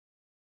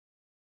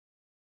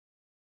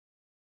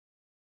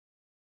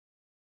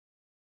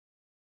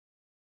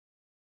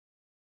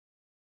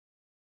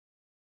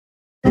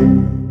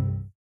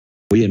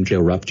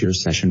interrupt your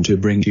session to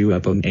bring you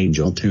up an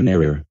Angel Toon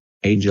error.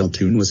 Angel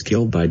Toon was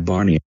killed by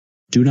Barney.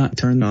 Do not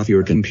turn off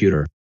your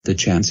computer. The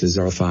chances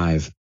are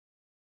 5.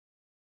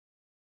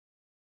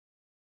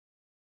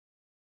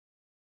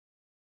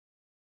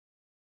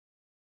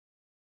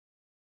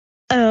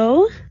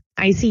 Oh,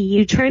 I see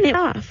you turn it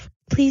off.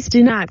 Please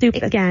do not do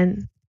it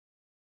again.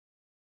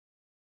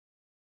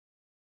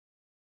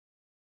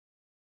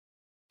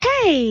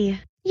 Hey,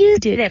 you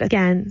did it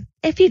again.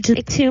 If you do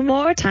it 2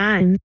 more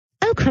times.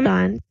 Oh, come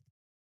on.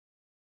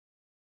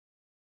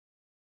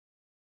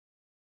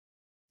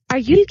 Are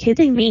you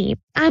kidding me?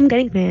 I'm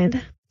getting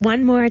mad.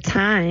 1 more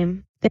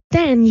time.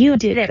 Then you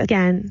did it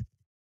again.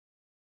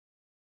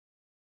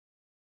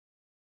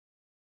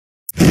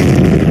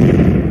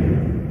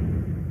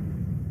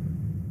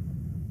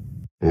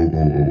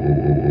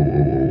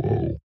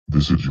 Oh.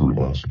 This is your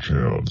last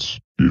chance.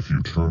 If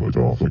you turn it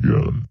off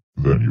again,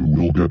 then you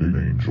will get an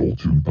Angel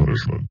Toon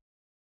punishment.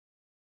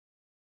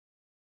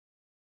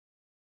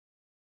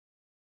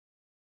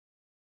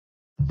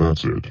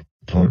 That's it.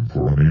 Time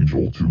for an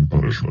Angel Toon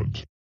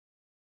punishment.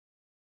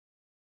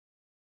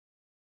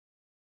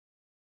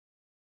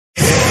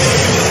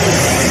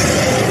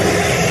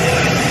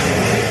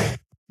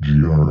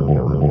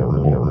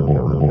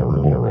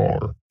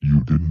 You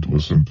didn't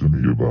listen to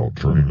me about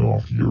turning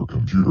off your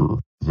computer.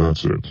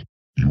 That's it.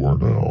 You are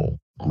now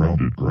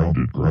grounded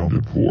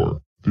for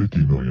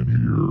 50 million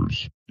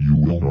years. You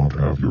will not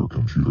have your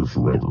computer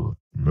forever.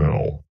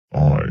 Now,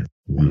 I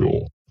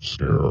will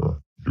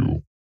scare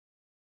you.